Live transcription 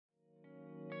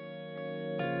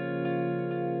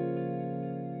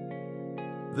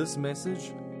This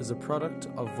message is a product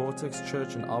of Vortex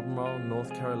Church in Albemarle,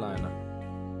 North Carolina.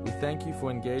 We thank you for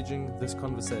engaging this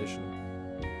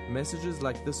conversation. Messages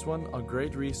like this one are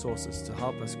great resources to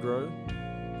help us grow,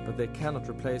 but they cannot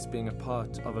replace being a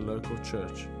part of a local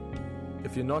church.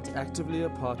 If you're not actively a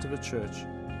part of a church,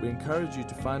 we encourage you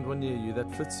to find one near you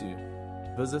that fits you.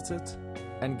 Visit it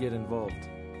and get involved.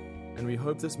 And we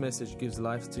hope this message gives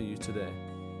life to you today.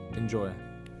 Enjoy.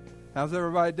 How's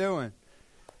everybody doing?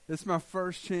 It's my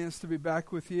first chance to be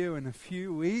back with you in a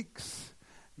few weeks.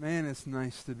 Man, it's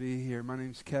nice to be here. My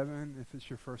name's Kevin. If it's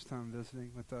your first time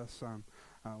visiting with us, I'm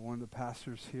one of the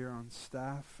pastors here on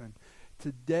staff. And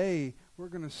today we're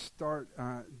going to start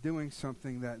doing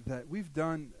something that we've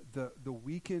done the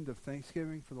weekend of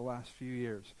Thanksgiving for the last few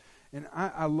years. And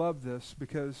I love this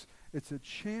because it's a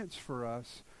chance for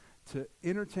us to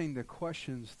entertain the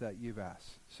questions that you've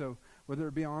asked. So whether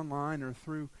it be online or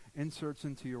through inserts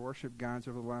into your worship guides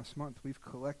over the last month, we've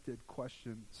collected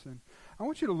questions. And I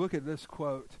want you to look at this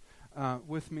quote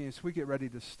with me as we get ready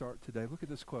to start today. Look at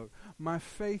this quote. My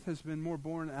faith has been more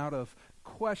born out of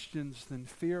questions than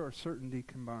fear or certainty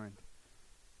combined.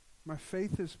 My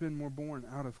faith has been more born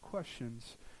out of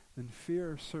questions than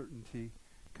fear or certainty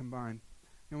combined.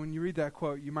 And when you read that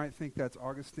quote, you might think that's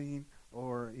Augustine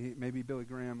or maybe Billy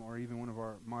Graham or even one of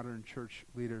our modern church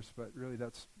leaders, but really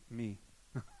that's me.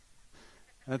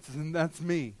 That's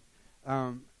me.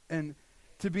 And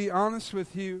to be honest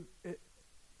with you,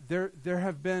 there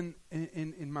have been,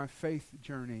 in my faith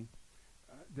journey,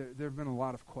 there have been a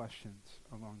lot of questions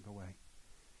along the way.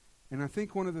 And I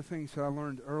think one of the things that I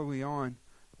learned early on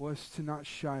was to not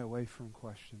shy away from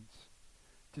questions,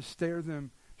 to stare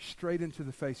them straight into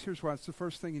the face. Here's why. It's the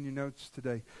first thing in your notes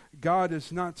today. God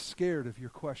is not scared of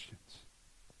your questions.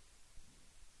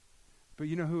 But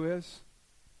you know who is?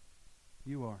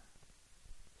 You are.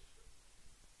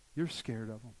 You're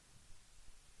scared of them.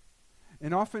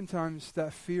 And oftentimes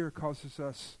that fear causes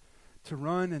us to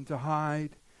run and to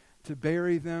hide, to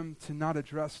bury them, to not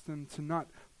address them, to not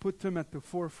put them at the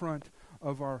forefront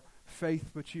of our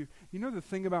faith. But you know the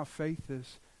thing about faith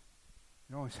is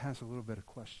it always has a little bit of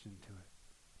question to it.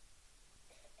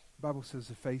 The Bible says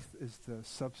that faith is the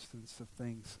substance of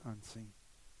things unseen.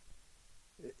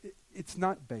 It's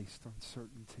not based on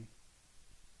certainty.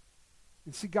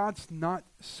 And see, God's not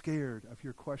scared of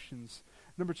your questions.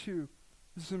 Number two,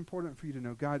 this is important for you to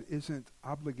know. God isn't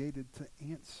obligated to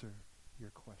answer your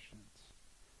questions.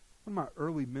 One of my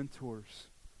early mentors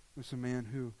was a man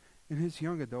who, in his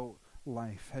young adult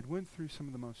life, had went through some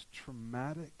of the most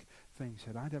traumatic things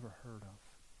that I'd ever heard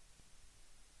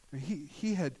of.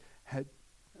 He had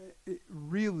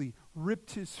really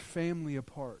ripped his family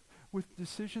apart with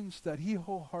decisions that he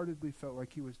wholeheartedly felt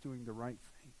like he was doing the right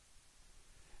thing.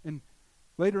 And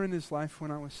later in his life, when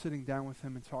I was sitting down with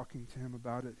him and talking to him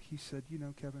about it, he said, you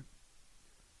know, Kevin,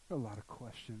 there are a lot of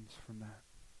questions from that.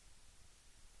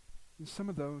 And some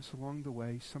of those along the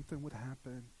way, something would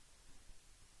happen.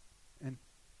 And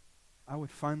I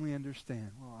would finally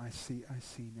understand, well, I see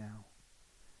now.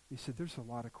 He said, there's a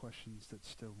lot of questions that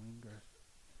still linger.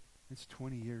 It's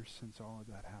 20 years since all of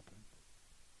that happened.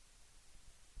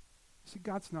 See,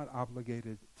 God's not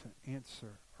obligated to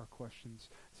answer our questions.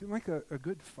 See, like a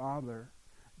good father,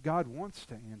 God wants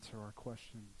to answer our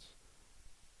questions.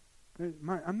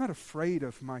 I'm not afraid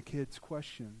of my kids'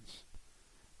 questions,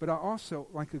 but I also,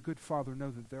 like a good father,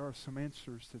 know that there are some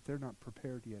answers that they're not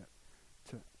prepared yet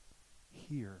to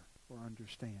hear or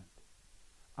understand.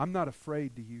 I'm not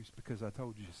afraid to use because I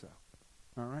told you so.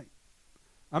 All right?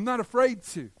 I'm not afraid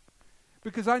to.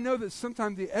 Because I know that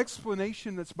sometimes the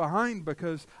explanation that's behind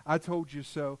because I told you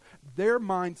so, their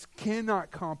minds cannot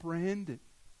comprehend it.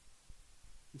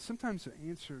 And sometimes the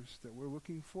answers that we're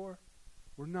looking for,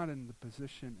 we're not in the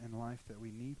position in life that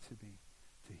we need to be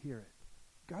to hear it.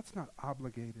 God's not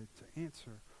obligated to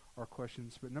answer our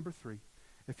questions. But number three,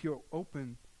 if you're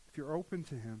open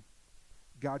to Him,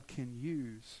 God can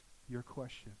use your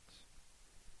questions.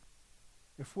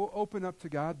 If we'll open up to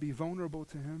God, be vulnerable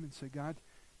to Him and say, God,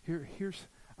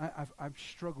 I'm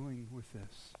struggling with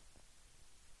this.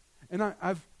 And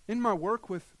I've in my work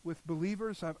with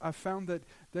believers, I've found that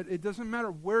it doesn't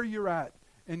matter where you're at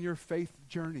in your faith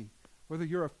journey, whether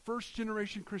you're a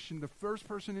first-generation Christian, the first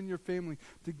person in your family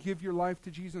to give your life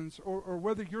to Jesus, or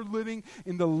whether you're living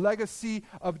in the legacy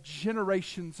of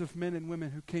generations of men and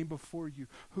women who came before you,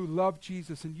 who love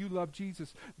Jesus, and you love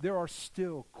Jesus, there are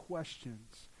still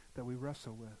questions that we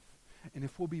wrestle with. And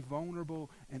if we'll be vulnerable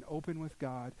and open with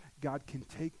God, God can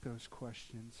take those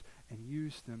questions and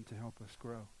use them to help us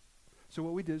grow. So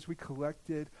what we did is we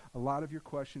collected a lot of your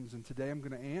questions, and today I'm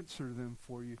going to answer them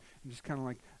for you in just kind of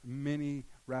like mini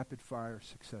rapid-fire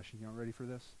succession. Y'all ready for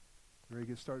this? Ready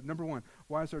to get started? Number one,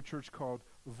 why is our church called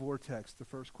Vortex? The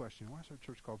first question. Why is our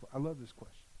church called? I love this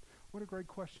question. What a great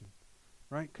question,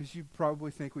 right? Because you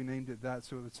probably think we named it that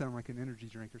so it would sound like an energy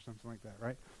drink or something like that,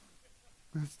 right?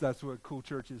 That's what cool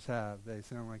churches have. They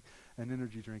sound like an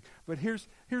energy drink. But here's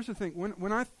the thing.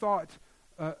 When I thought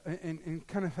and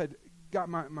kind of had got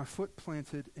my foot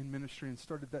planted in ministry and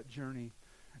started that journey,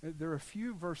 there are a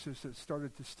few verses that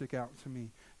started to stick out to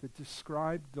me that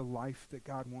describe the life that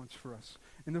God wants for us.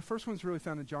 And the first one's really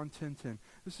found in John 10:10.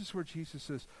 This is where Jesus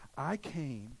says, I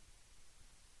came,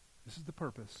 this is the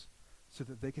purpose, so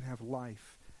that they can have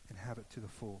life and have it to the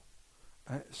full.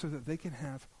 So that they can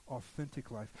have authentic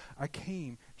life.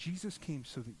 Jesus came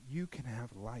so that you can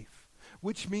have life.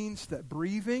 Which means that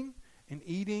breathing and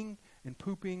eating and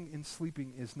pooping and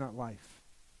sleeping is not life.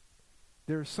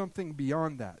 There is something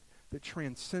beyond that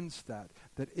transcends that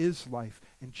is life.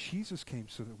 And Jesus came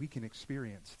so that we can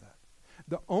experience that.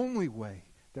 The only way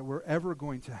that we're ever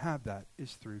going to have that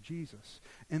is through Jesus.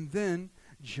 And then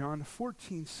John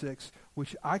 14:6,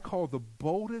 which I call the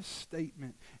boldest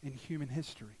statement in human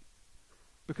history.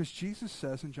 Because Jesus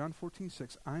says in John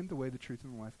 14:6, I am the way, the truth,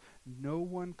 and the life. No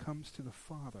one comes to the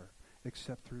Father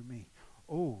except through me.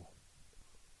 Oh,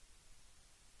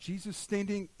 Jesus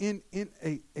standing in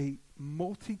a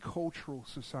multicultural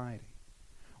society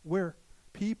where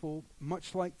people,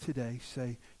 much like today,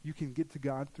 say you can get to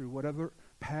God through whatever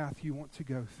path you want to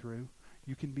go through.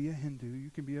 You can be a Hindu,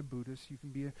 you can be a Buddhist, you can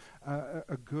be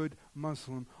a good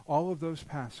Muslim. All of those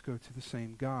paths go to the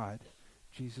same God.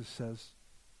 Jesus says,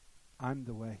 I'm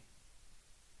the way.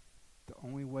 The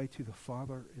only way to the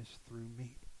Father is through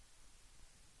me.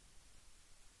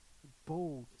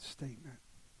 Bold statement.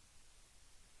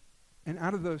 And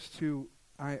out of those two,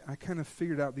 I kind of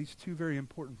figured out these two very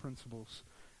important principles.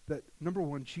 That, number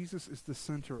one, Jesus is the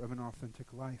center of an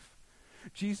authentic life.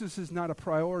 Jesus is not a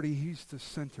priority, he's the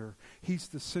center. He's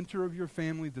the center of your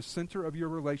family, the center of your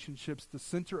relationships, the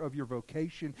center of your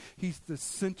vocation. He's the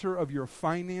center of your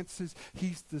finances.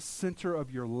 He's the center of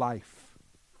your life.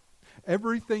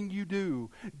 Everything you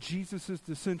do, Jesus is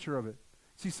the center of it.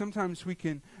 See, sometimes we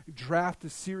can draft a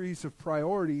series of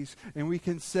priorities and we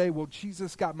can say, well,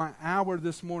 Jesus got my hour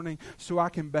this morning so I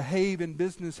can behave in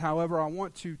business however I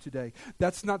want to today.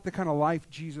 That's not the kind of life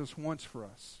Jesus wants for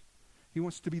us. He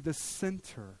wants to be the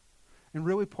center. And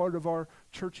really part of our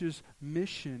church's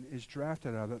mission is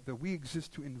drafted out of that we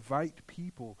exist to invite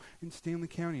people in Stanley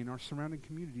County and our surrounding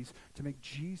communities to make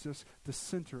Jesus the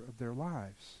center of their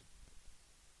lives.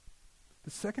 The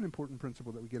second important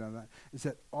principle that we get out of that is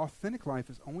that authentic life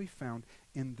is only found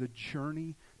in the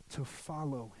journey to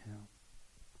follow him.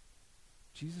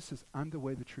 Jesus says, I'm the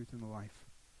way, the truth, and the life.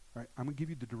 All right, I'm going to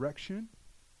give you the direction.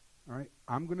 All right,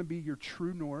 I'm going to be your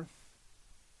true north.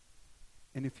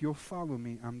 And if you'll follow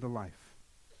me, I'm the life.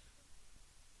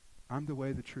 I'm the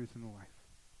way, the truth, and the life.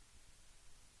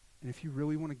 And if you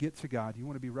really want to get to God, you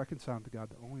want to be reconciled to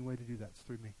God, the only way to do that is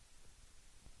through me.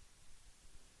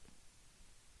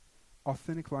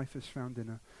 Authentic life is found in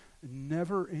a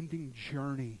never-ending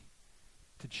journey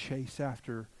to chase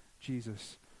after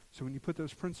Jesus. So when you put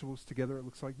those principles together, it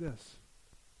looks like this.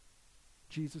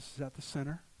 Jesus is at the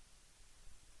center,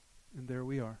 and there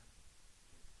we are.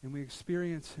 And we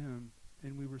experience him,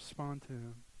 and we respond to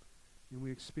him. And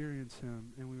we experience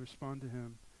him, and we respond to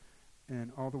him.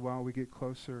 And all the while we get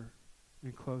closer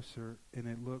and closer, and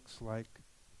it looks like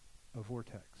a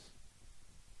vortex.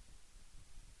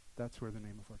 That's where the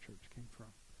name of our church came from.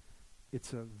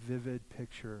 It's a vivid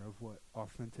picture of what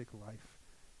authentic life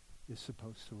is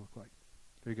supposed to look like.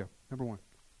 There you go. Number one,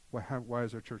 why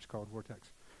is our church called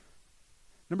Vortex?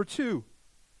 Number two,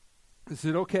 is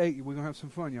it okay, we're going to have some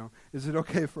fun, y'all. Is it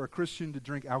okay for a Christian to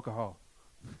drink alcohol?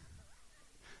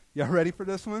 Y'all ready for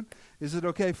this one? Is it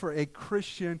okay for a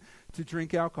Christian to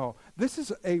drink alcohol? This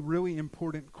is a really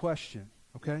important question,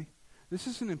 okay? This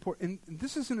is an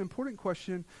important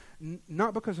question,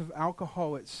 not because of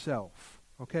alcohol itself,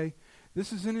 okay?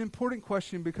 This is an important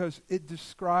question because it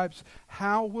describes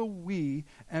how will we,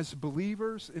 as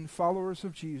believers and followers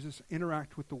of Jesus,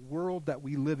 interact with the world that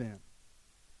we live in,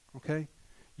 okay?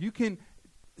 You can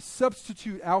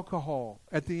substitute alcohol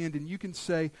at the end and you can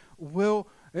say, well,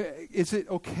 is it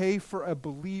okay for a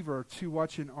believer to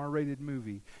watch an R-rated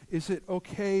movie? Is it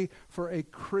okay for a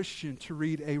Christian to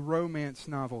read a romance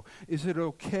novel? Is it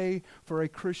okay for a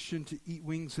Christian to eat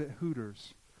wings at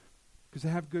Hooters? Because they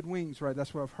have good wings, right?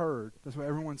 That's what I've heard. That's what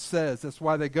everyone says. That's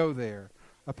why they go there,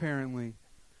 apparently.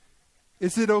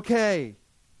 Is it okay?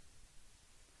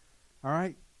 All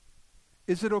right?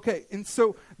 Is it okay? And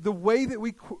so the way that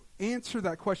we answer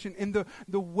that question and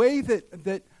the way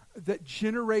that that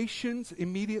generations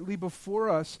immediately before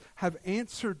us have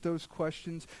answered those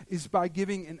questions is by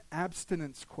giving an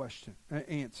abstinence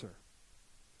answer.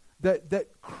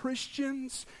 That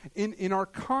Christians in our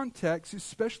context,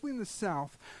 especially in the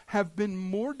South, have been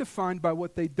more defined by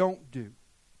what they don't do.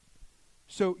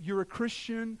 So you're a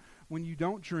Christian when you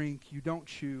don't drink, you don't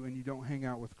chew, and you don't hang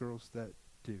out with girls that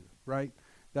do, right?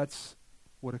 That's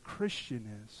what a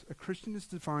Christian is. A Christian is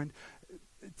defined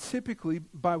typically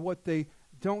by what they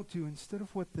don't do instead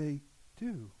of what they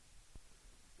do.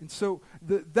 And so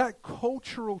that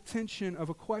cultural tension of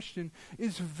a question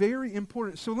is very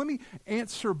important. So let me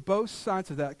answer both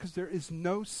sides of that, because there is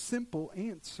no simple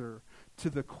answer to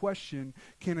the question,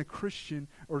 can a Christian,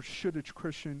 or should a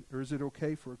Christian, or is it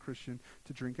okay for a Christian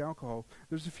to drink alcohol?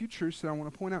 There's a few truths that I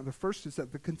want to point out. The first is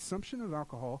that the consumption of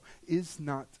alcohol is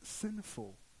not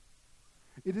sinful.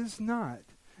 It is not.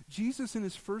 Jesus in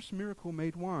his first miracle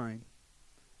made wine.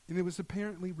 And it was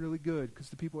apparently really good because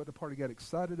the people at the party got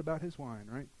excited about his wine,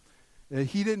 right?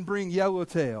 He didn't bring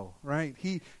Yellowtail, right?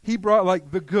 He brought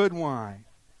like the good wine,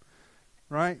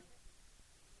 right?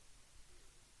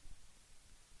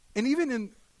 And even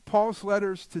in Paul's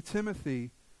letters to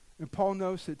Timothy, and Paul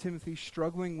knows that Timothy's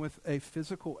struggling with a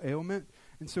physical ailment,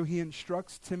 and so he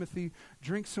instructs Timothy,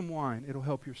 drink some wine, it'll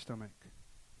help your stomach.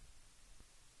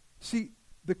 See,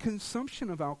 the consumption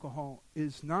of alcohol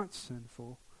is not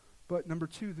sinful. But number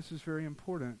two, this is very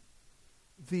important,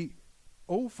 the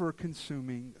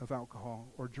over-consuming of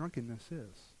alcohol or drunkenness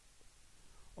is.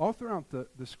 All throughout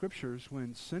the scriptures,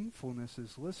 when sinfulness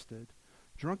is listed,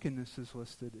 drunkenness is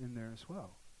listed in there as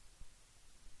well.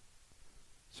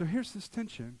 So here's this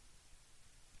tension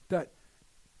that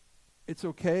it's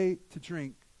okay to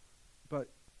drink, but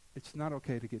it's not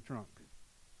okay to get drunk.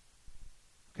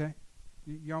 Okay?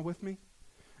 Y'all with me?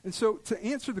 And so to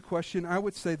answer the question, I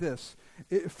would say this.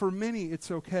 For many, it's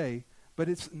okay, but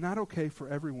it's not okay for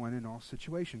everyone in all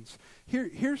situations.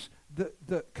 Here's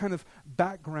the kind of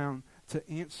background to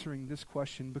answering this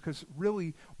question, because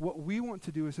really what we want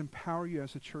to do is empower you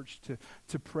as a church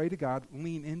to pray to God,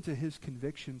 lean into his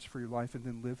convictions for your life, and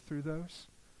then live through those.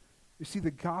 You see,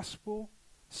 the gospel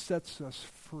sets us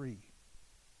free.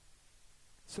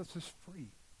 Sets us free.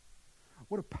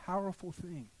 What a powerful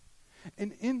thing.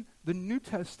 And in the New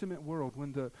Testament world,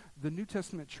 when the New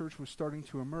Testament church was starting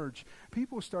to emerge,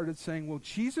 people started saying, well,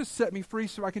 Jesus set me free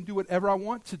so I can do whatever I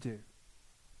want to do.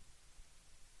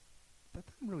 That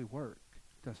doesn't really work,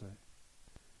 does it?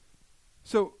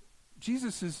 So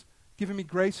Jesus is giving me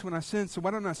grace when I sin, so why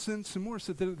don't I sin some more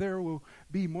so that there will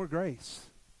be more grace?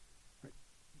 Right?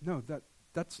 No,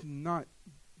 that's not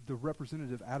the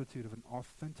representative attitude of an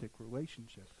authentic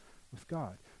relationship with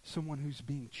God, someone who's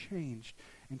being changed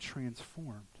and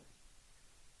transformed.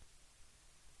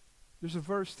 There's a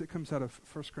verse that comes out of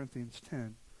 1 Corinthians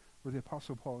 10 where the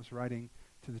Apostle Paul is writing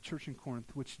to the church in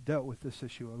Corinth, which dealt with this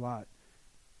issue a lot.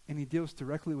 And he deals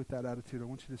directly with that attitude. I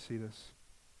want you to see this.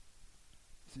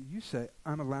 So you say,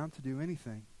 I'm allowed to do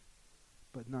anything,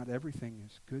 but not everything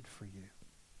is good for you.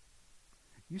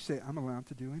 You say, I'm allowed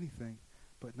to do anything,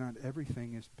 but not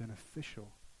everything is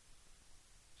beneficial.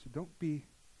 So don't be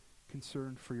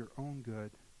concerned for your own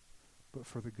good, but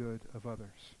for the good of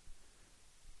others.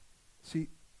 See,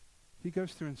 he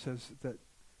goes through and says that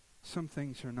some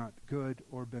things are not good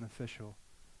or beneficial.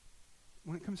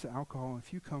 When it comes to alcohol,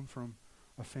 if you come from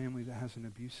a family that has an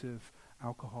abusive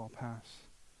alcohol past,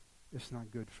 it's not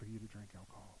good for you to drink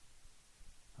alcohol.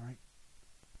 All right?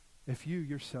 If you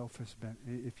yourself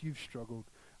if you've struggled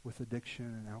with addiction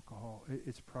and alcohol,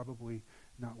 it's probably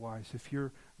not wise. If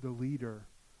you're the leader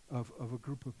of a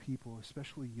group of people,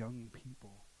 especially young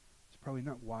people, it's probably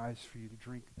not wise for you to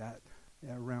drink that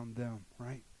around them,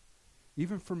 right?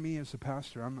 Even for me as a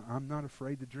pastor, I'm not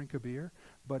afraid to drink a beer,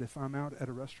 but if I'm out at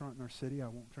a restaurant in our city, I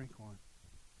won't drink one.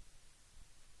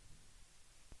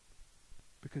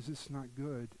 Because it's not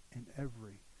good in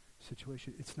every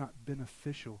situation. It's not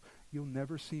beneficial. You'll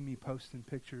never see me posting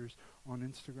pictures on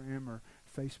Instagram or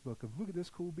Facebook of, look at this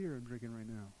cool beer I'm drinking right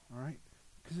now, all right?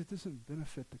 Because it doesn't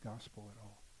benefit the gospel at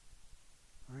all.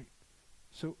 All right?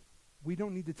 So we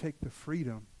don't need to take the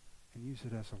freedom and use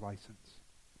it as a license.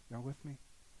 Y'all with me?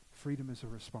 Freedom is a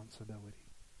responsibility.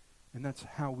 And that's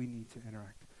how we need to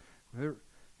interact.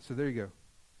 So there you go.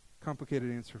 Complicated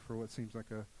answer for what seems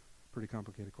like a pretty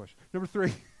complicated question. Number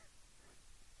 3.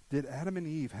 Did Adam and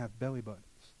Eve have belly buttons?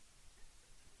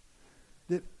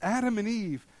 Did Adam and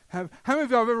Eve have... How many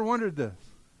of y'all have ever wondered this?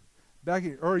 Back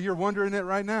here, or you're wondering it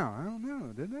right now. I don't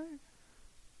know, did they?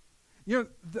 You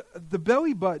know, the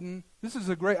belly button This is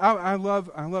a great, I love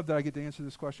that I get to answer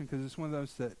this question because it's one of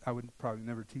those that I would probably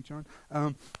never teach on.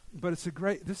 But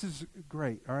this is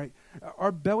great, all right?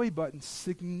 Our belly button,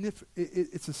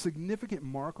 it's a significant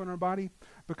mark on our body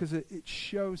because it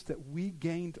shows that we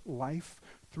gained life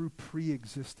through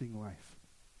pre-existing life.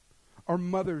 Our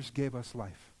mothers gave us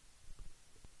life.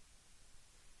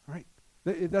 All right?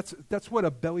 That's what a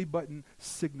belly button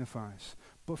signifies.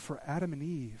 But for Adam and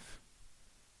Eve,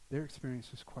 their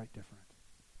experience was quite different.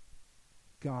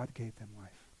 God gave them life.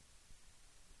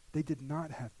 They did not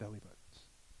have belly buttons.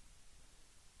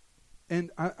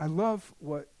 And I love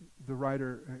what the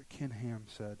writer Ken Ham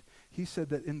said. He said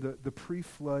that in the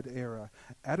pre-flood era,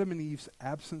 Adam and Eve's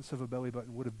absence of a belly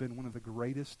button would have been one of the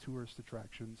greatest tourist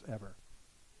attractions ever.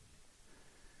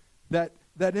 That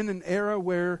in an era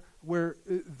where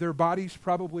their bodies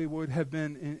probably would have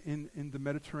been in the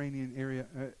Mediterranean area,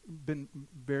 been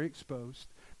very exposed,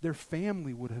 their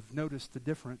family would have noticed the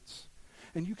difference.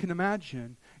 And you can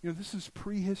imagine, this is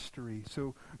prehistory,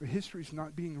 so history's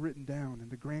not being written down, and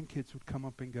the grandkids would come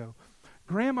up and go,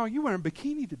 "Grandma, you wearing a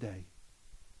bikini today.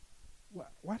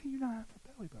 Why do you not have a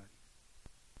belly button?"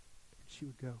 And she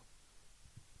would go,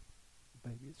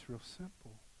 "Baby, it's real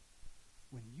simple.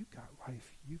 When you got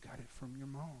life, you got it from your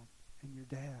mom and your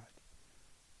dad.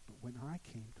 But when I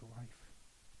came to life,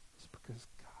 it's because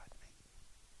God made me."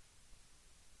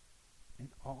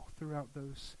 And all throughout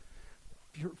those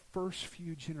first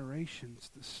few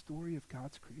generations, the story of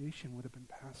God's creation would have been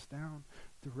passed down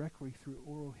directly through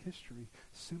oral history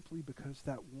simply because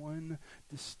that one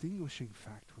distinguishing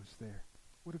fact was there.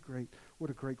 What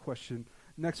a great question.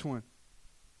 Next one.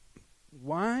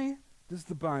 Why does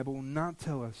the Bible not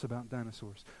tell us about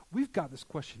dinosaurs? We've got this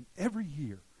question every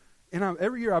year. And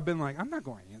every year I've been like, I'm not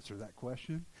going to answer that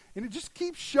question. And it just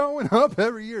keeps showing up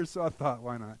every year, so I thought,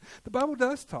 why not? The Bible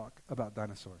does talk about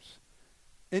dinosaurs.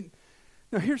 And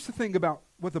now, here's the thing about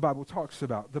what the Bible talks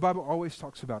about. The Bible always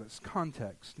talks about its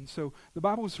context. And so the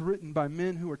Bible is written by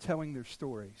men who are telling their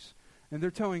stories. And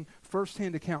they're telling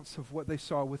firsthand accounts of what they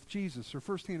saw with Jesus, or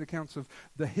firsthand accounts of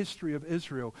the history of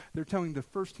Israel. They're telling the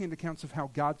firsthand accounts of how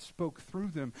God spoke through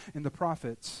them in the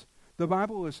prophets. The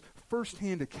Bible is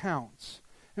firsthand accounts.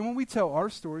 And when we tell our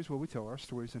stories, we tell our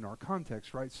stories in our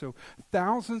context, right? So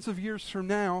thousands of years from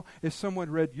now, if someone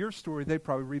read your story, they'd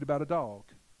probably read about a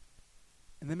dog.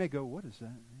 And they may go, "What is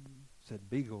that?" Said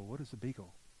beagle. What is a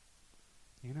beagle?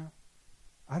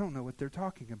 I don't know what they're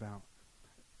talking about.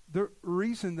 The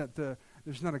reason that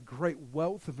there's not a great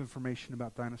wealth of information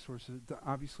about dinosaurs is that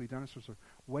obviously dinosaurs are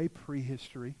way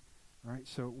prehistory, right?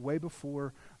 So way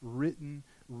before written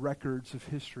records of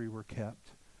history were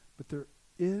kept. But there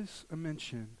is a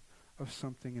mention of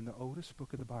something in the oldest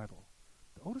book of the Bible.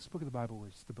 The oldest book of the Bible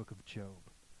is the book of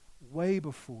Job, way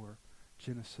before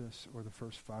Genesis or the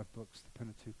first 5 books, the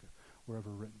Pentateuch, were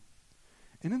ever written.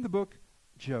 And in the book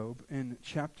Job, in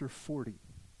chapter 40,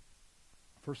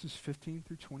 verses 15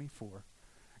 through 24,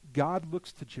 God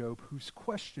looks to Job, who's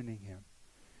questioning him.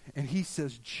 And he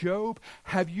says, "Job,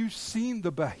 have you seen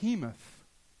the behemoth?"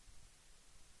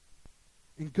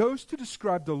 And goes to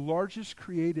describe the largest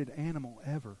created animal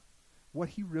ever. What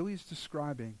he really is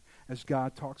describing as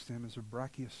God talks to him is a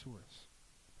brachiosaurus.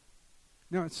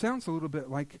 Now, it sounds a little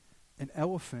bit like an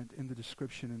elephant in the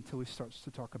description until he starts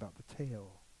to talk about the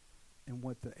tail and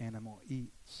what the animal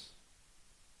eats.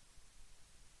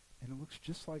 And it looks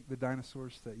just like the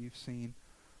dinosaurs that you've seen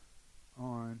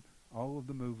on all of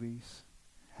the movies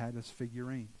had as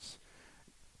figurines.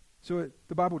 So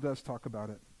the Bible does talk about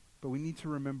it, but we need to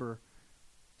remember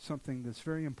something that's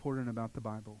very important about the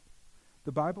Bible.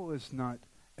 The Bible is not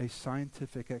a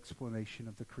scientific explanation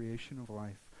of the creation of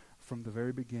life from the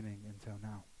very beginning until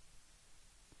now.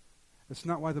 That's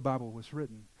not why the Bible was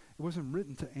written. It wasn't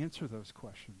written to answer those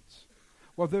questions.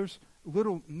 While there's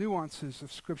little nuances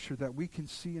of Scripture that we can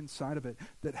see inside of it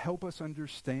that help us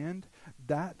understand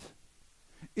that,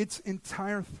 its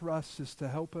entire thrust is to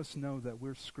help us know that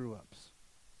we're screw-ups.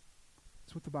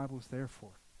 That's what the Bible is there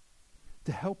for.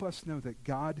 To help us know that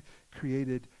God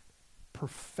created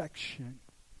perfection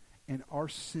and our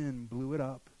sin blew it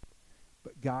up,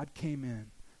 but God came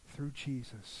in through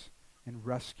Jesus and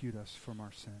rescued us from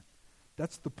our sin.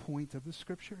 That's the point of the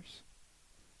Scriptures.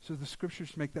 So the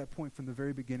Scriptures make that point from the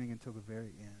very beginning until the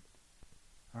very end.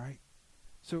 All right?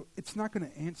 So it's not going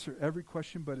to answer every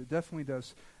question, but it definitely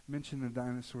does mention the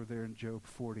dinosaur there in Job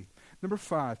 40. Number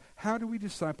 5, how do we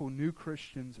disciple new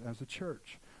Christians as a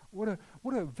church? What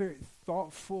a very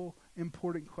thoughtful,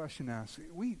 important question to ask.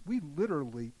 We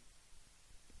literally,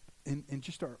 in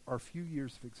just our few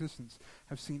years of existence,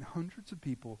 have seen hundreds of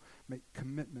people make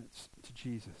commitments to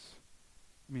Jesus.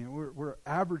 I mean, we're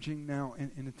averaging now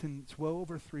in attendance well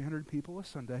over 300 people a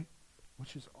Sunday.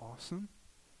 which is awesome,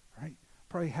 right?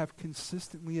 Probably have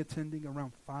consistently attending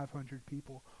around 500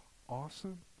 people.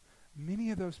 Awesome.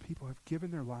 Many of those people have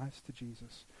given their lives to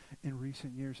Jesus in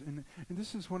recent years. And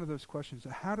this is one of those questions.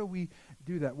 How do we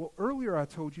do that? Well, earlier I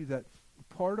told you that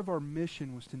part of our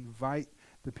mission was to invite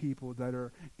the people that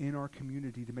are in our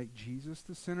community to make Jesus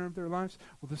the center of their lives.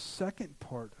 Well, the second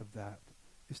part of that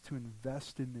is to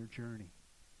invest in their journey,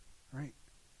 right?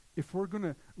 If we're going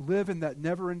to live in that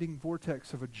never-ending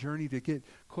vortex of a journey to get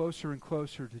closer and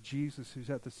closer to Jesus, who's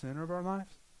at the center of our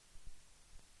lives,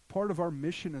 part of our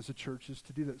mission as a church is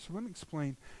to do that. So let me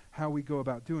explain how we go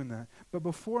about doing that. But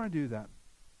before I do that,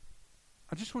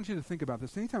 I just want you to think about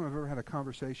this. Anytime I've ever had a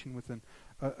conversation with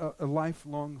a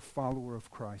lifelong follower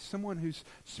of Christ, someone who's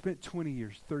spent 20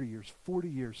 years, 30 years, 40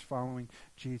 years following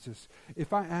Jesus,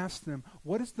 if I ask them,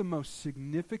 what is the most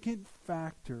significant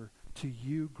factor to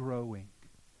you growing,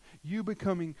 you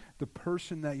becoming the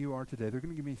person that you are today, they're going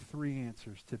to give me three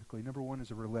answers typically. Number one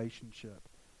is a relationship.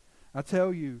 I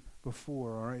tell you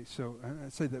before, all right, so I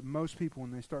say that most people,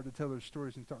 when they start to tell their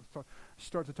stories and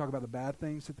start to talk about the bad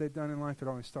things that they've done in life, it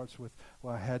always starts with,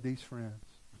 well, I had these friends,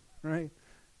 right?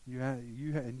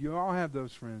 And you all have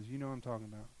those friends. You know what I'm talking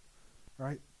about,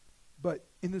 right? But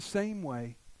in the same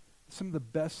way, some of the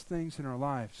best things in our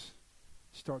lives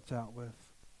starts out with,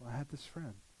 well, I had this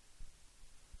friend,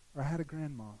 or I had a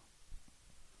grandma,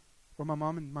 or my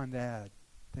mom and my dad,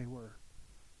 they were.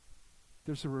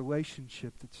 There's a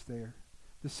relationship that's there.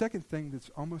 The second thing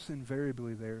that's almost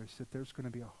invariably there is that there's going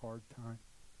to be a hard time.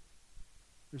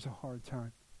 There's a hard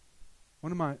time.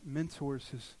 One of my mentors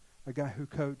is a guy who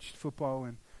coached football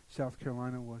in South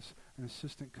Carolina, was an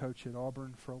assistant coach at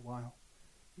Auburn for a while.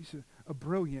 He's a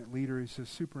brilliant leader. He's a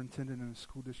superintendent in a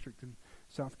school district in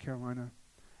South Carolina.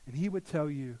 And he would tell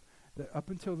you that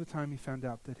up until the time he found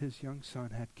out that his young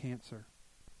son had cancer,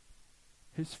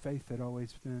 his faith had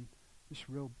always been just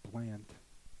real bland.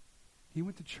 He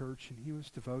went to church and he was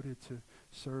devoted to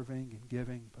serving and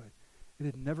giving, but it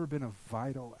had never been a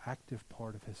vital, active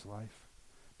part of his life.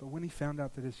 But when he found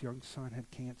out that his young son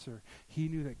had cancer, he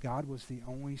knew that God was the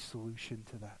only solution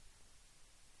to that.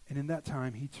 And in that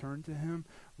time, he turned to him,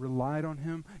 relied on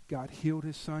him, God healed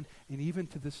his son, and even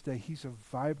to this day, he's a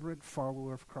vibrant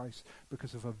follower of Christ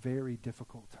because of a very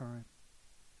difficult time.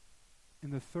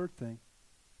 And the third thing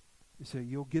is that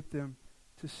you'll get them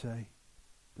to say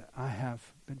that I have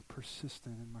been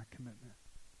persistent in my commitment.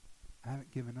 I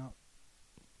haven't given up.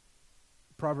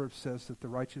 Proverbs says that the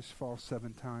righteous fall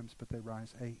 7 times, but they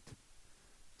rise 8.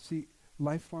 See,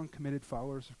 lifelong committed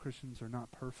followers of Christians are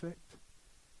not perfect.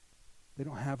 They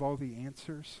don't have all the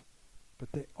answers,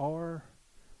 but they are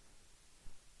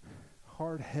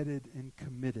hard-headed and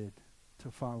committed to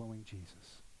following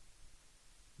Jesus.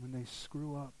 When they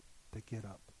screw up, they get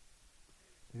up.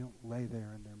 They don't lay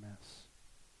there in their mess.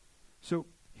 So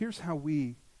here's how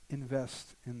we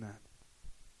invest in that.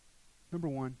 Number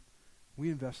one, we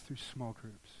invest through small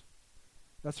groups.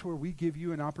 That's where we give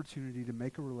you an opportunity to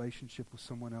make a relationship with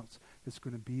someone else that's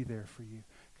going to be there for you.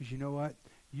 Because you know what?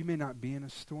 You may not be in a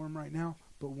storm right now,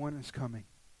 but one is coming.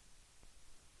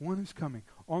 One is coming.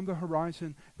 On the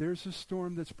horizon, there's a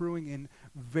storm that's brewing, and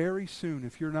very soon,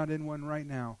 if you're not in one right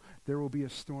now, there will be a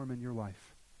storm in your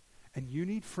life. And you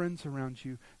need friends around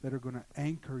you that are going to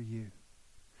anchor you.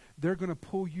 They're going to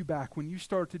pull you back. When you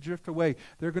start to drift away,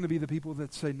 they're going to be the people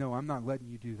that say, no, I'm not letting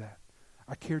you do that.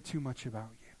 I care too much about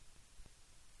you.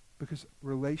 Because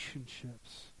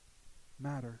relationships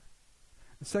matter.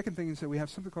 The second thing is that we have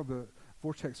something called the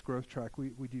Vortex Growth Track. We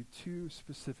do 2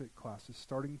 specific classes,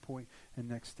 Starting Point and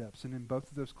Next Steps. And in both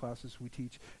of those classes, we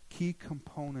teach key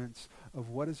components of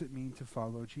what does it mean to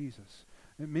follow Jesus.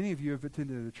 And many of you have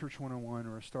attended a Church 101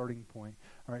 or a Starting Point.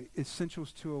 All right,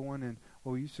 Essentials 201 and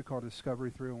what we used to call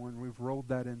Discovery 301. We've rolled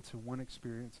that into one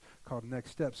experience called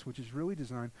Next Steps, which is really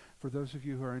designed for those of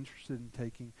you who are interested in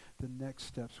taking the next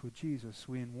steps with Jesus.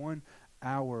 We, in 1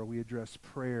 hour, we address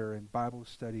prayer and Bible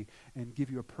study and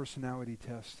give you a personality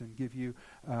test and give you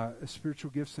a spiritual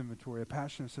gifts inventory, a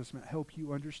passion assessment, help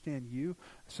you understand you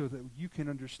so that you can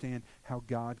understand how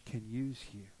God can use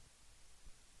you.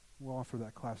 We'll offer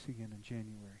that class again in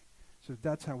January. So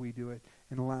that's how we do it.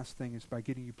 And the last thing is by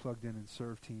getting you plugged in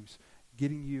serve teams,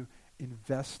 getting you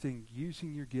investing,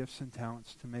 using your gifts and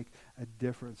talents to make a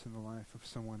difference in the life of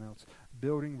someone else,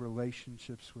 building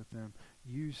relationships with them,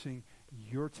 using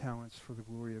your talents for the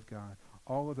glory of God.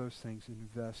 All of those things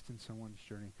invest in someone's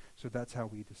journey. So that's how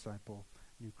we disciple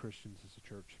new Christians as a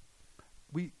church.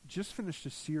 We just finished a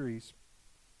series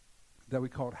that we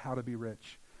called How to Be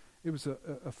Rich. It was a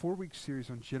 4-week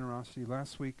series on generosity.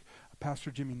 Last week,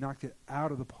 Pastor Jimmy knocked it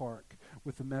out of the park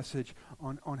with a message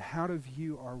on how to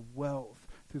view our wealth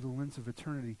through the lens of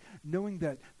eternity, knowing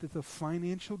that the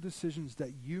financial decisions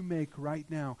that you make right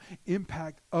now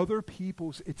impact other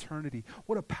people's eternity.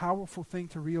 What a powerful thing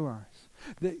to realize.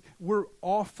 That we're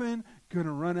often going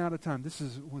to run out of time. This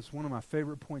was one of my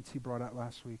favorite points he brought out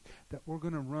last week, that we're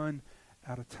going to run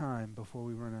out of time before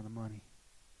we run out of money.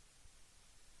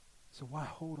 So why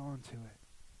hold on to it?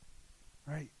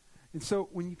 Right? And so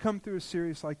when you come through a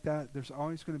series like that, there's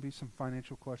always going to be some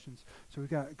financial questions. So we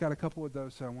got a couple of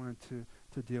those that I wanted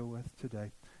to deal with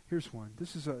today. Here's one.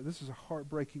 This is a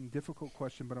heartbreaking, difficult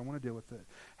question, but I want to deal with it.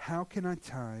 How can I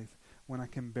tithe when I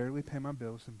can barely pay my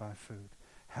bills and buy food?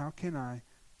 How can I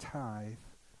tithe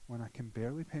when I can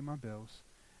barely pay my bills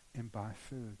and buy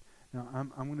food? Now,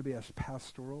 I'm going to be as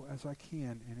pastoral as I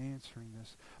can in answering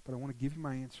this, but I want to give you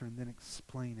my answer and then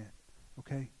explain it,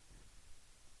 okay?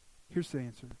 Here's the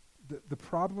answer. The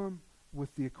problem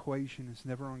with the equation is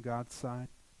never on God's side,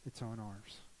 it's on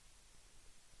ours.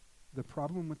 The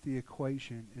problem with the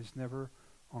equation is never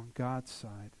on God's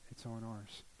side, it's on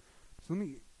ours. So let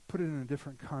me put it in a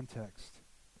different context.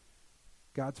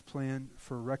 God's plan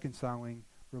for reconciling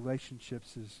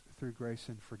relationships is through grace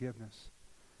and forgiveness.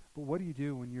 But what do you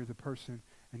do when you're the person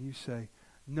and you say,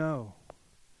 no,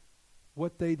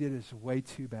 what they did is way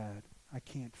too bad. I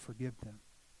can't forgive them.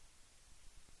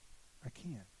 I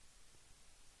can't.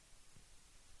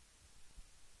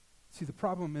 See, the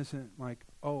problem isn't like,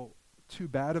 oh, too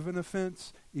bad of an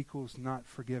offense equals not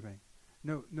forgiving.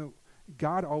 No,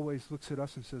 God always looks at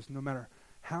us and says, no matter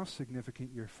how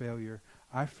significant your failure,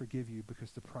 I forgive you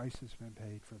because the price has been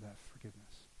paid for that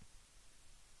forgiveness.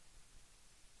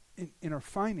 In our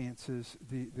finances,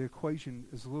 the equation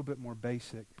is a little bit more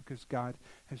basic because God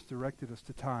has directed us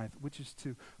to tithe, which is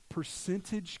to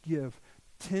percentage give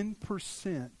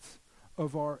 10%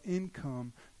 of our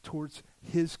income towards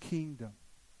his kingdom.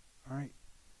 All right?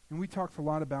 And we talked a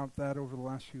lot about that over the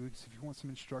last few weeks. If you want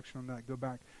some instruction on that, go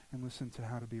back and listen to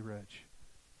How to Be Rich.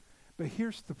 But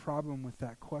here's the problem with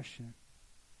that question.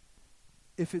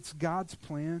 If it's God's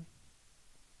plan,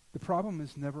 the problem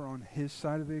is never on his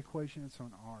side of the equation, it's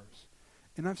on ours.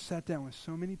 And I've sat down with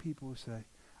so many people who say,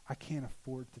 I can't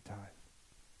afford to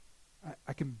tithe.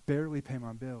 I can barely pay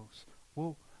my bills.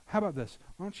 Well, how about this?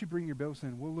 Why don't you bring your bills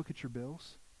in? We'll look at your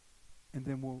bills, and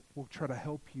then we'll try to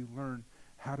help you learn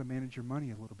how to manage your money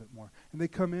a little bit more. And they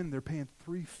come in, they're paying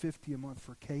 $350 a month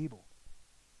for cable.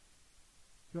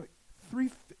 You're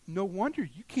like, no wonder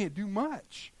you can't do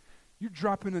much. You're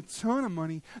dropping a ton of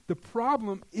money. The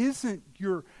problem isn't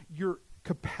your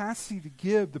capacity to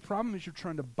give. The problem is you're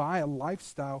trying to buy a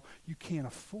lifestyle you can't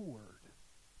afford.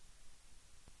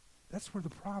 That's where the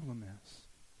problem is.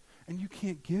 And you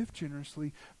can't give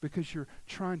generously because you're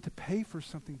trying to pay for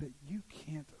something that you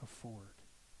can't afford.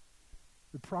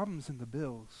 The problem's in the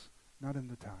bills, not in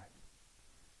the tithe.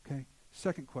 Okay?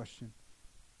 Second question.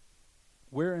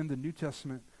 Where in the New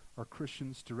Testament are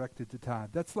Christians directed to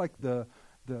tithe? That's like the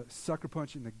sucker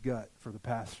punch in the gut for the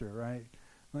pastor, right?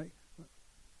 Like,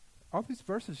 all these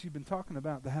verses you've been talking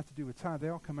about that have to do with tithe, they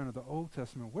all come out of the Old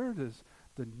Testament. Where does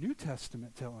the New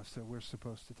Testament tell us that we're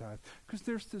supposed to tithe? Because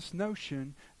there's this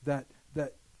notion that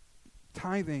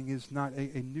tithing is not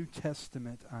a New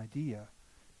Testament idea.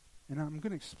 And I'm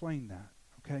going to explain that,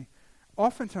 okay?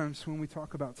 Oftentimes when we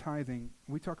talk about tithing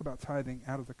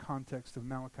out of the context of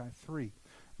Malachi 3.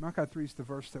 Malachi 3 is the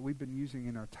verse that we've been using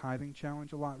in our tithing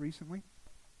challenge a lot recently.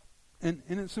 And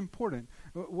it's important.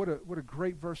 What a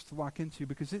great verse to lock into,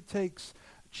 because it takes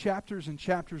chapters and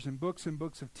chapters and books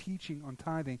of teaching on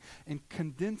tithing and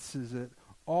condenses it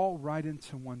all right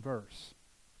into one verse.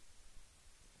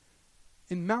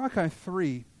 In Malachi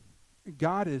 3,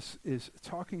 God is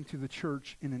talking to the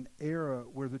church in an era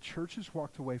where the church has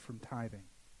walked away from tithing.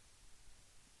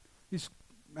 He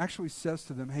actually says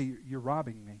to them, hey, you're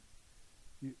robbing me.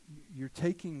 You're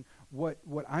taking what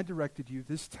I directed you,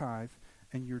 this tithe,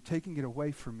 and you're taking it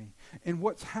away from me. And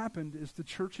what's happened is the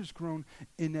church has grown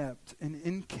inept and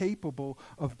incapable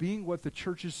of being what the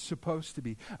church is supposed to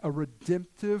be, a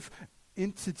redemptive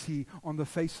entity on the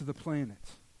face of the planet.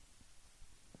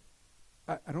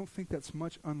 I don't think that's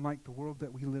much unlike the world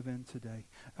that we live in today.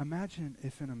 Imagine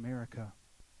if in America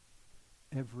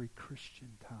every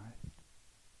Christian tithed.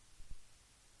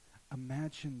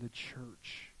 Imagine the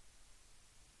church.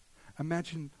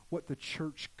 Imagine what the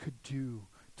church could do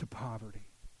to poverty.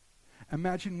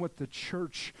 Imagine what the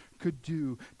church could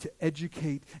do to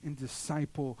educate and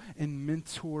disciple and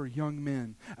mentor young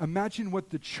men. Imagine what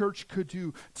the church could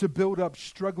do to build up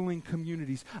struggling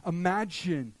communities.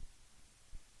 Imagine,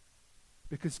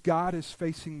 because God is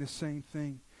facing the same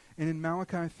thing. And in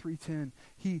Malachi 3:10,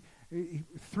 he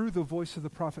through the voice of the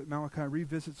prophet Malachi,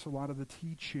 revisits a lot of the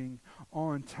teaching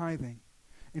on tithing.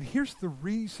 And here's the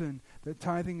reason that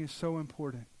tithing is so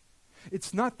important.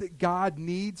 It's not that God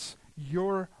needs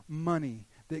your money,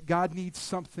 that God needs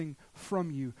something from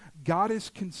you. God is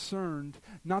concerned,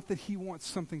 not that he wants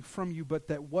something from you, but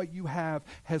that what you have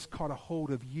has caught a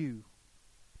hold of you.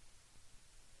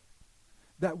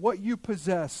 That what you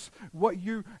possess, what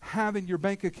you have in your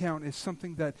bank account is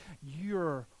something that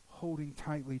you're holding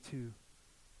tightly to,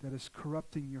 that is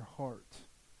corrupting your heart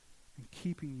and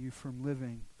keeping you from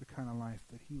living the kind of life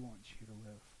that he wants you to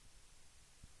live.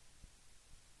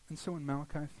 And so in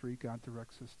Malachi 3, God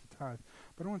directs us to tithe.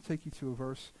 But I want to take you to a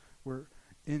verse where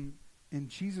in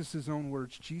Jesus' own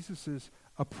words, Jesus is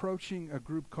approaching a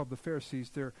group called the Pharisees.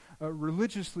 They're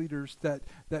religious leaders that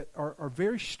are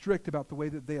very strict about the way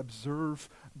that they observe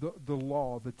the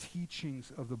law, the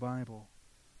teachings of the Bible.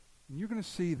 And you're going to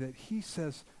see that he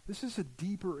says this is a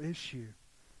deeper issue.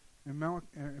 In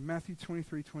Matthew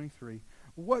 23:23,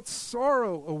 what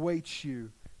sorrow awaits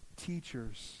you,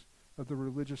 teachers of the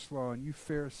religious law, and you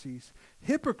Pharisees,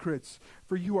 hypocrites,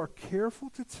 for you are careful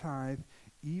to tithe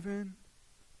even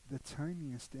the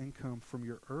tiniest income from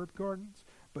your herb gardens,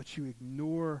 but you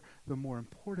ignore the more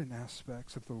important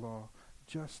aspects of the law,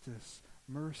 justice,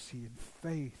 mercy, and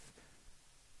faith.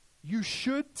 You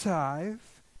should tithe,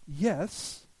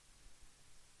 yes,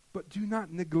 but do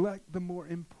not neglect the more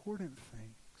important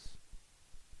things.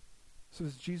 So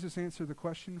does Jesus answer the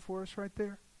question for us right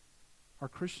there? Are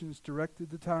Christians directed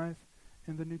to tithe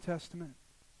in the New Testament?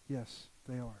 Yes,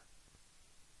 they are.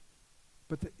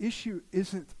 But the issue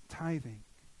isn't tithing.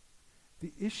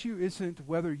 The issue isn't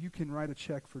whether you can write a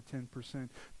check for 10%.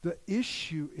 The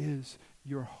issue is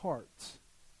your heart.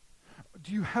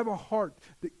 Do you have a heart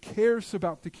that cares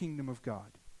about the kingdom of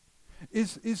God?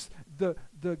 Is the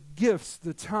gifts,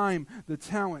 the time, the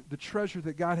talent, the treasure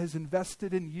that God has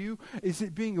invested in you, is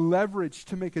it being leveraged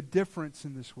to make a difference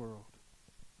in this world?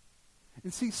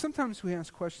 And see, sometimes we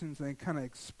ask questions and they kind of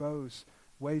expose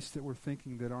ways that we're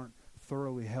thinking that aren't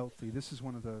thoroughly healthy. This is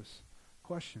one of those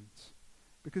questions.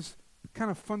 Because the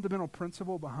kind of fundamental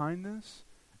principle behind this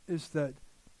is that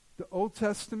the Old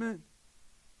Testament,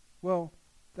 well,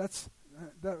 that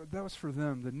was for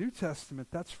them. The New Testament,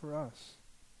 that's for us.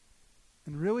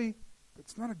 And really,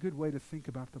 that's not a good way to think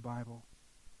about the Bible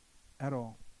at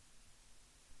all.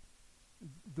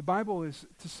 The Bible is,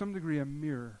 to some degree, a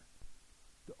mirror.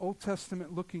 The Old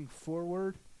Testament looking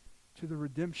forward to the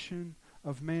redemption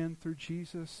of man through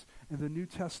Jesus, and the New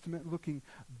Testament looking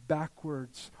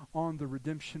backwards on the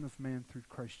redemption of man through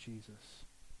Christ Jesus.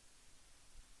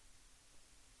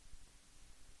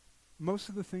 Most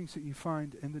of the things that you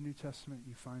find in the New Testament,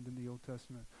 you find in the Old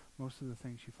Testament. Most of the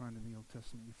things you find in the Old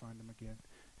Testament, you find them again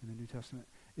in the New Testament.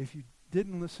 If you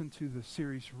didn't listen to the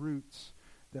series Roots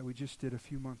that we just did a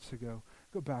few months ago,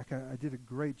 go back. I did a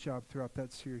great job throughout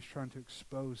that series trying to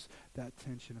expose that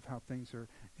tension of how things are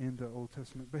in the Old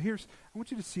Testament. But I want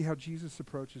you to see how Jesus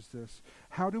approaches this.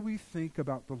 How do we think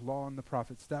about the law and the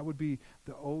prophets? That would be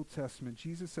the Old Testament.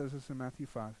 Jesus says this in Matthew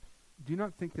 5. Do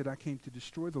not think that I came to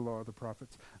destroy the law of the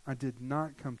prophets. I did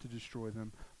not come to destroy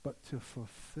them, but to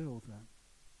fulfill them.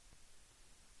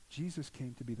 Jesus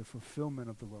came to be the fulfillment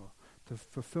of the law, the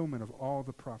fulfillment of all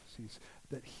the prophecies,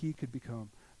 that he could become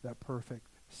that perfect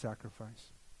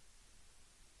sacrifice.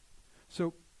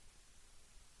 So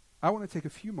I want to take a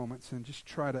few moments and just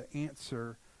try to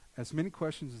answer as many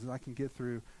questions as I can get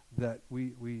through that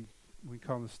we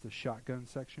call this the shotgun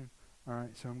section. All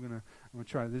right, so I'm gonna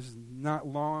try. This is not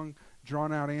long,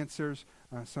 drawn-out answers.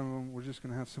 Some of them, we're just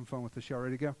going to have some fun with this. Y'all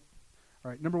ready to go? All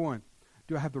right, number one,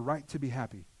 do I have the right to be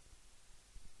happy?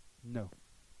 No,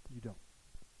 you don't.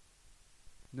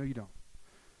 No, you don't.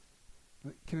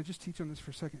 Can I just teach on this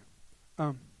for a second?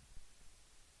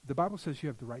 The Bible says you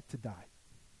have the right to die.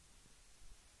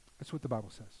 That's what the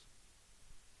Bible says.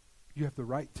 You have the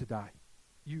right to die.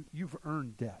 You've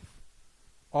earned death.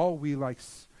 All we like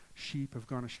sheep have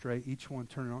gone astray, each one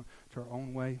turning on to our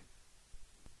own way.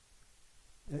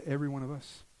 Every one of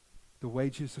us. The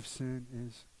wages of sin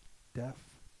is death.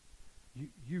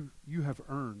 You have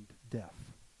earned death.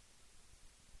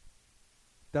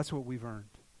 That's what we've earned.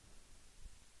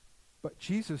 But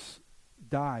Jesus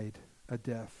died a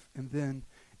death. And then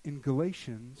in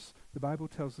Galatians, the Bible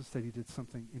tells us that he did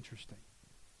something interesting.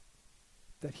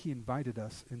 That he invited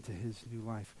us into his new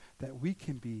life. That we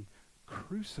can be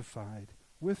crucified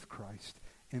with Christ,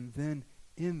 and then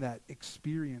in that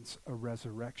experience a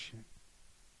resurrection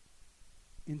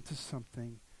into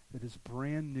something that is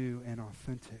brand new and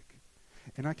authentic.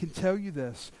 And I can tell you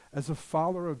this, as a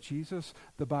follower of Jesus,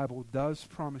 the Bible does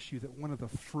promise you that one of the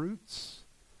fruits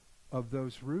of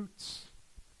those roots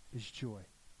is joy.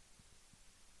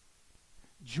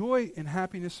 Joy and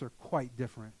happiness are quite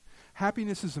different.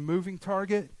 Happiness is a moving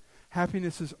target.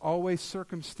 Happiness is always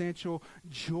circumstantial.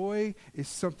 Joy is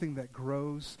something that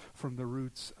grows from the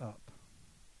roots up.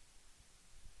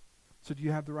 So do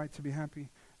you have the right to be happy?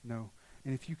 No.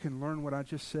 And if you can learn what I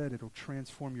just said, it'll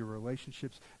transform your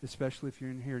relationships, especially if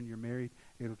you're in here and you're married.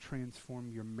 It'll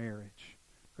transform your marriage.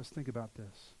 Because think about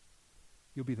this.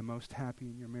 You'll be the most happy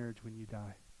in your marriage when you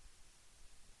die.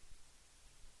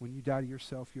 When you die to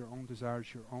yourself, your own desires,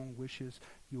 your own wishes,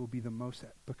 you will be the most,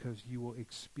 because you will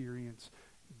experience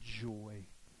joy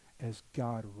as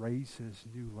God raises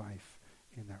new life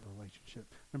in that relationship.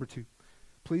 Number 2,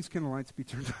 please can the lights be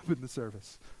turned up in the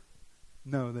service?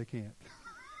 No, they can't.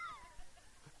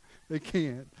 They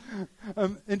can't.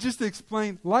 And just to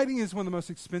explain, lighting is one of the most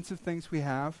expensive things we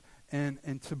have,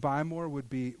 and to buy more would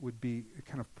be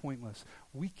kind of pointless.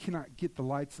 We cannot get the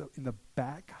lights up in the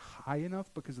back high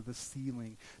enough because of the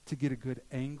ceiling to get a good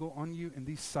angle on you. And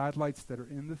these side lights that are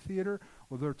in the theater,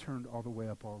 well, they're turned all the way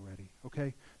up already.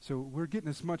 Okay? So we're getting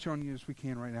as much on you as we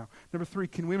can right now. Number 3,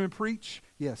 can women preach?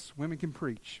 Yes, women can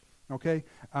preach. Okay?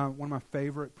 One of my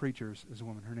favorite preachers is a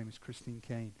woman. Her name is Christine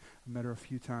Kane. I met her a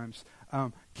few times.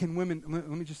 Can women, let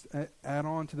me just add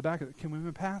on to the back of it, can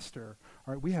women pastor?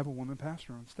 All right, we have a woman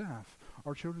pastor on staff.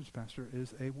 Our children's pastor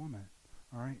is a woman.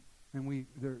 All right? And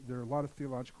there are a lot of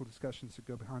theological discussions that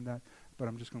go behind that, but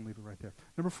I'm just going to leave it right there.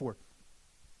 Number 4,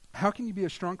 how can you be a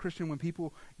strong Christian when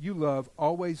people you love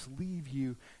always leave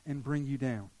you and bring you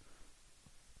down?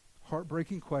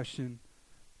 Heartbreaking question.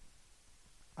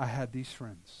 I had these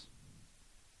friends.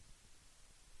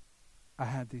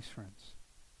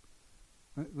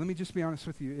 Let me just be honest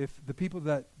with you. If the people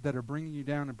that are bringing you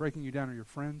down and breaking you down are your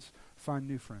friends, find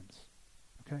new friends.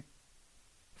 Okay?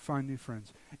 Find new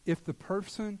friends. If the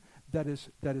person that is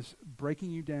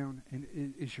breaking you down and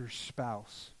is your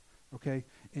spouse, okay?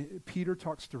 Peter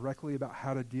talks directly about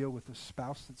how to deal with a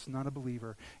spouse that's not a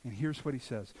believer, and here's what he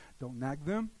says. Don't nag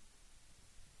them.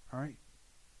 All right?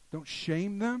 Don't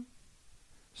shame them.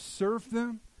 Serve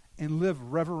them and live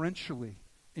reverentially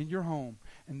in your home,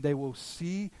 and they will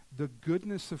see the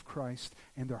goodness of Christ,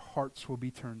 and their hearts will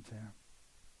be turned to him.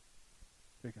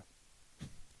 There you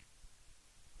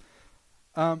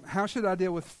go. How should I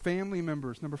deal with family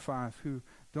members, number 5, who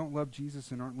don't love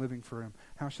Jesus and aren't living for him?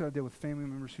 How should I deal with family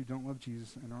members who don't love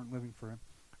Jesus and aren't living for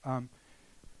him?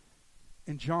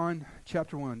 In John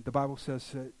chapter 1, the Bible says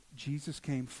that Jesus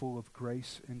came full of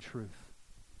grace and truth.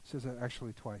 It says that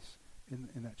actually twice in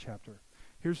that chapter.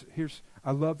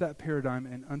 I love that paradigm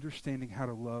and understanding how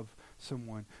to love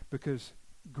someone, because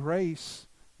grace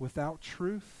without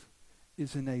truth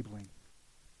is enabling.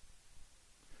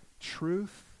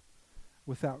 Truth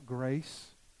without grace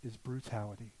is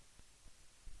brutality.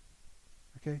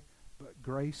 Okay? But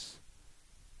grace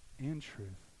and truth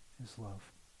is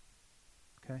love.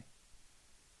 Okay?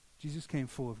 Jesus came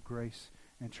full of grace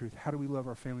and truth. How do we love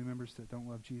our family members that don't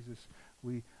love Jesus?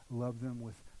 We love them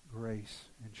with grace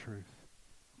and truth.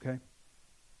 Okay?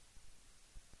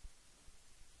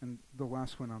 And the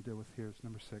last one I'll deal with here is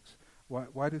number 6.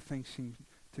 Why do things seem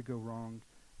to go wrong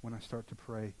when I start to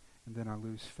pray and then I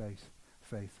lose faith?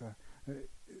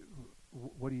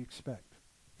 What do you expect?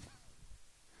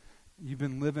 You've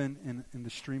been living in the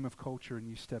stream of culture, and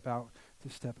you step out to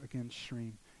step against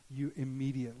stream. You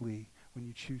immediately, when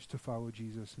you choose to follow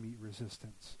Jesus, meet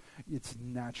resistance. It's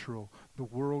natural. The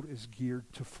world is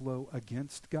geared to flow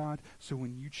against God, so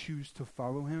when you choose to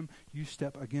follow him, you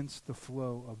step against the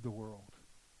flow of the world.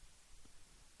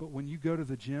 But when you go to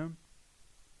the gym,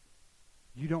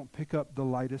 you don't pick up the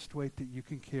lightest weight that you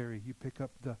can carry. You pick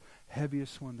up the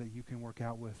heaviest one that you can work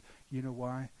out with. You know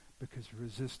why? Because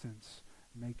resistance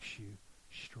makes you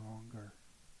stronger.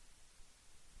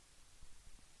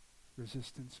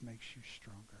 Resistance makes you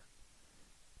stronger.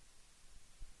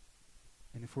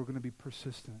 And if we're going to be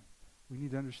persistent, we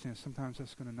need to understand sometimes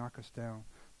that's going to knock us down,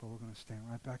 but we're going to stand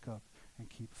right back up and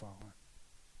keep following.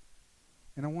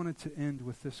 And I wanted to end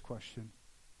with this question.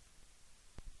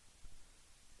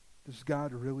 Does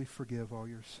God really forgive all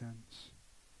your sins,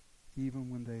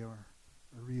 even when they are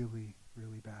really,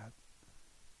 really bad?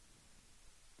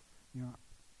 You know,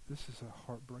 this is a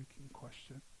heartbreaking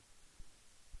question,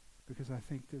 because I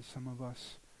think that some of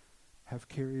us have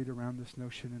carried around this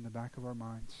notion in the back of our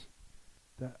minds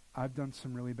that I've done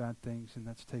some really bad things and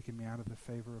that's taken me out of the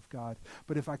favor of God.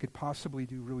 But if I could possibly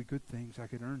do really good things, I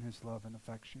could earn his love and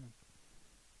affection.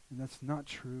 And that's not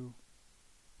true,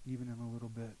 even in a little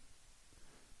bit.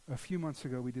 A few months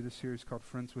ago, we did a series called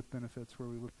Friends with Benefits, where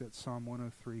we looked at Psalm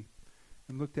 103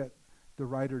 and looked at the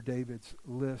writer David's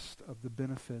list of the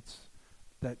benefits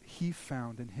that he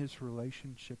found in his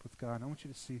relationship with God. And I want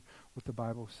you to see what the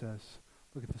Bible says.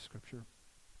 Look at the scripture.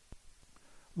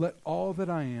 Let all that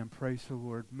I am praise the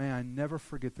Lord. May I never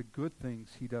forget the good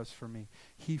things he does for me.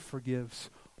 He forgives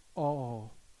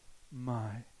all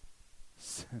my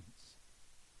sins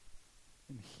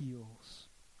and heals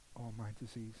all my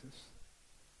diseases.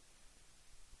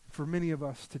 For many of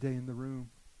us today in the room,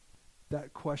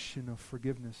 that question of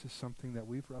forgiveness is something that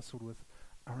we've wrestled with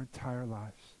our entire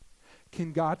lives.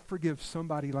 Can God forgive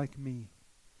somebody like me?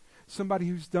 Somebody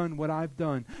who's done what I've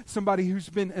done. Somebody who's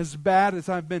been as bad as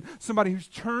I've been. Somebody who's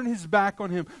turned his back on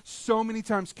him so many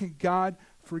times. Can God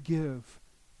forgive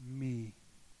me?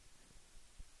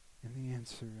 And the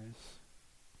answer is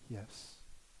yes.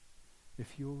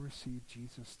 If you'll receive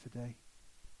Jesus today,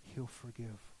 he'll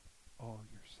forgive all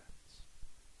your sins.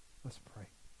 Let's pray.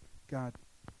 God,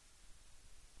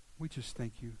 we just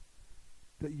thank you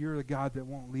that you're the God that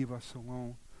won't leave us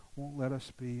alone, won't let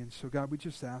us be. And so, God, we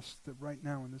just ask that right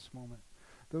now in this moment,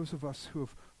 those of us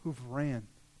who've ran,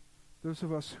 those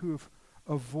of us who've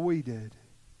avoided,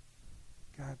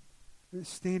 God,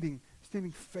 standing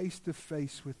face to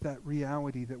face with that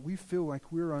reality that we feel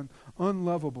like we're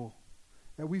unlovable,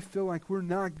 that we feel like we're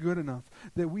not good enough,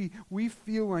 that we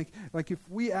feel like if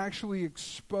we actually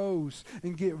expose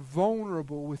and get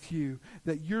vulnerable with you,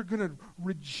 that you're going to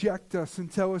reject us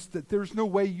and tell us that there's no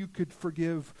way you could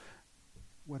forgive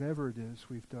whatever it is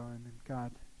we've done. And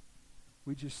God,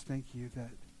 we just thank you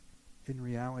that in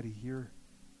reality you're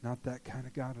not that kind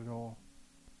of God at all.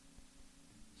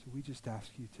 So we just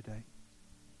ask you today,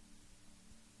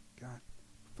 God,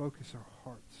 focus our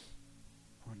hearts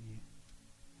on you.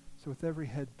 So with every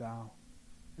head bowed,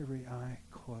 every eye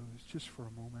closed, just for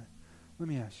a moment, let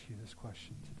me ask you this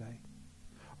question today.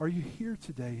 Are you here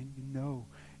today and you know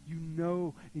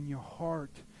in your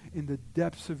heart, in the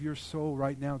depths of your soul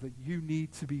right now that you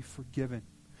need to be forgiven?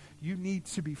 You need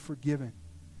to be forgiven.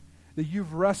 That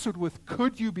you've wrestled with,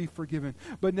 could you be forgiven?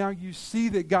 But now you see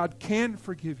that God can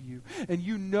forgive you. And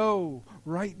you know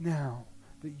right now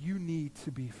that you need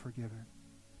to be forgiven.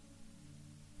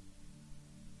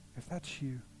 If that's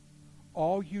you,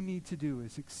 all you need to do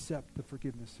is accept the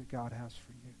forgiveness that God has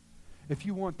for you. If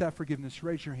you want that forgiveness,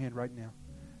 raise your hand right now.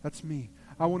 That's me.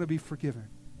 I want to be forgiven.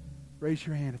 Raise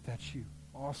your hand if that's you.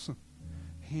 Awesome.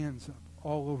 Hands up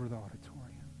all over the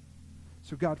auditorium.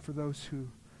 So God, for those who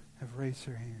have raised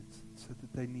their hands and said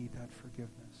that they need that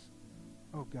forgiveness,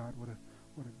 oh God, what a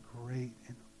great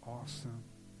and awesome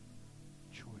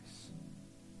choice.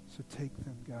 So take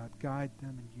them, God, guide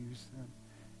them and use them.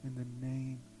 In the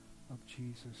name of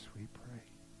Jesus we pray.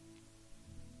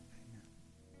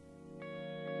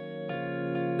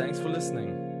 Amen. Thanks for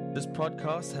listening. This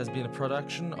podcast has been a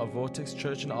production of Vortex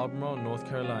Church in Albemarle, North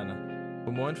Carolina.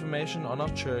 For more information on our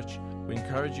church, we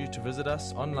encourage you to visit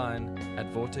us online at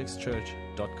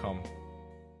vortexchurch.com.